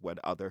spaces when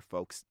other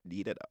folks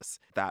needed us.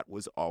 That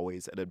was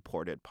always an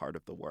important part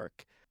of the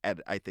work.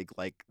 And I think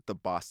like the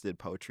Boston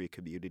poetry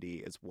community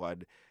is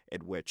one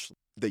in which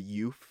the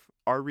youth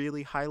are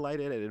really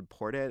highlighted and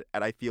important.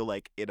 And I feel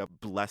like in a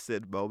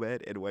blessed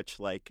moment in which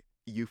like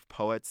youth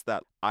poets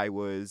that I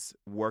was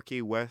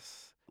working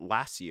with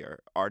last year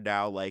are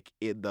now like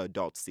in the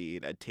adult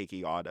scene and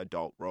taking on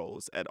adult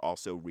roles and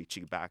also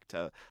reaching back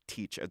to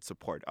teach and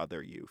support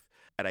other youth.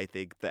 And I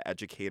think the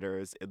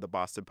educators in the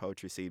Boston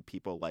poetry scene,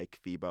 people like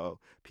Phoebo,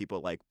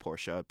 people like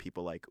Portia,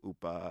 people like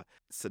Upa,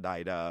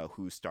 Sinaida,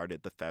 who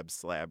started the Fem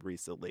Slam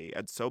recently,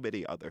 and so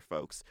many other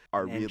folks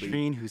are and really...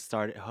 Andreen, who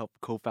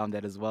helped co-found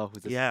that as well,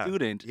 who's a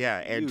student.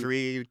 Yeah,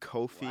 Andreen,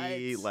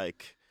 Kofi, What?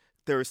 like...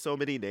 There are so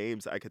many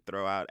names I could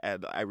throw out,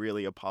 and I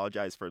really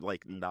apologize for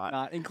like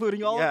Not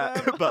including all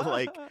of them. but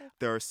like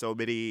there are so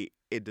many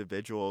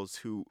individuals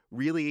who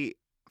really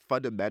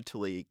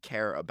fundamentally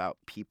care about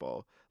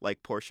people.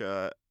 Like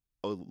Portia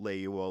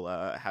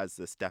Oleuola has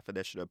this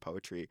definition of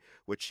poetry,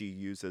 which she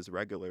uses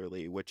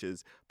regularly, which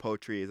is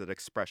poetry is an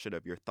expression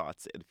of your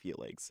thoughts and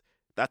feelings.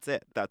 That's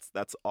it.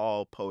 That's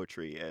all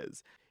poetry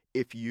is.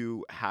 If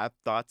you have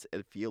thoughts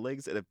and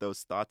feelings, and if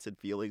those thoughts and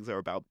feelings are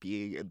about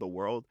being in the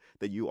world,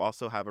 then you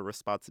also have a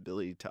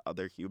responsibility to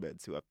other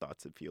humans who have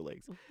thoughts and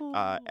feelings.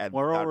 And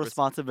Moral that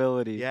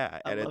responsibility. yeah,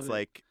 I and love it's it.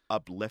 like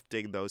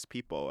uplifting those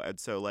people. And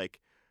so like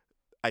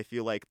I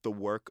feel like the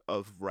work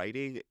of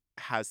writing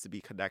has to be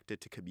connected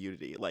to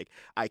community. Like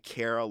I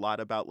care a lot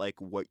about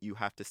like what you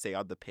have to say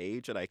on the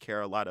page, and I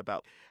care a lot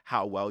about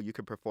how well you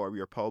can perform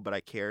your poem, but I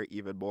care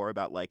even more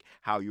about like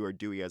how you are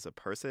doing as a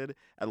person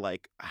and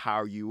like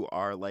how you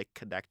are like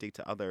connecting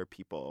to other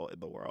people in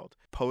the world.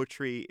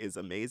 Poetry is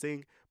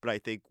amazing, but I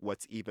think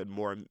what's even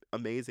more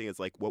amazing is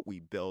like what we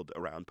build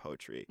around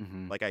poetry.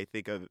 Mhm. Like I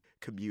think of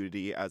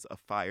community as a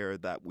fire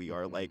that we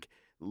are Mhm. like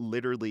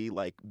literally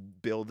like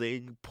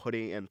building,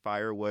 putting in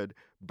firewood,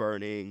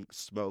 burning,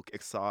 smoke,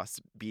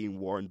 exhaust, being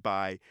warmed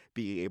by,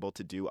 being able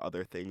to do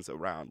other things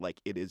around.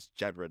 Like it is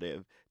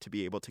generative to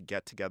be able to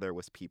get together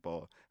with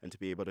people and to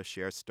be able to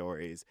share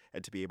stories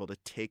and to be able to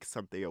take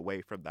something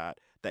away from that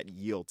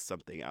yields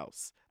something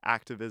else.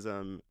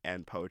 Activism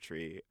and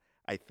poetry,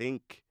 I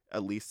think,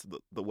 at least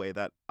the way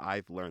that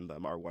I've learned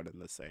them, are one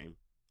and the same.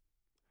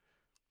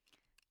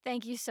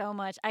 Thank you so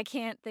much. I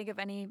can't think of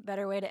any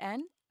better way to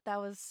end. That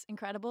was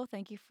incredible.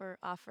 Thank you for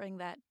offering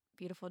that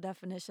beautiful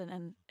definition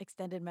and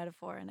extended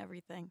metaphor and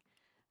everything.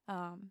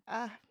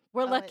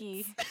 We're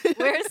lucky.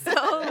 We're so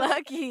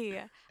lucky.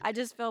 I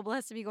just feel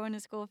blessed to be going to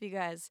school with you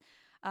guys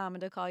and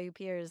to call you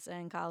peers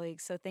and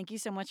colleagues. So thank you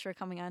so much for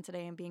coming on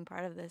today and being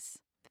part of this.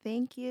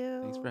 Thank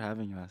you. Thanks for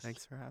having us.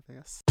 Thanks for having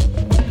us.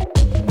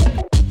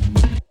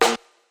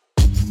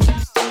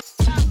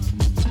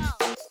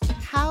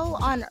 How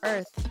on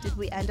earth did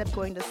we end up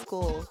going to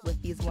school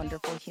with these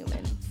wonderful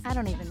humans? I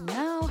don't even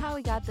know how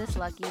we got this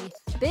lucky.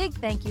 Big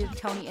thank you to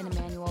Tony and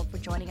Emmanuel for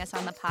joining us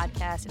on the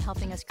podcast and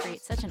helping us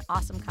create such an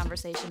awesome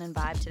conversation and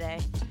vibe today.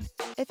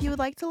 If you would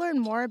like to learn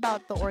more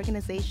about the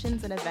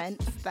organizations and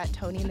events that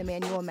Tony and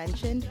Emmanuel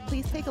mentioned,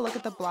 please take a look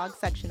at the blog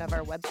section of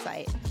our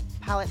website,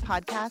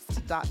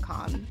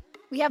 palettepodcast.com.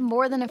 We have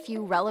more than a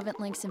few relevant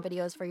links and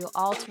videos for you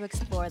all to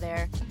explore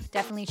there.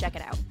 Definitely check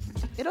it out.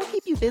 It'll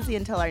keep you busy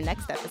until our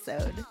next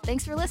episode.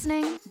 Thanks for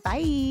listening.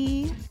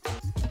 Bye.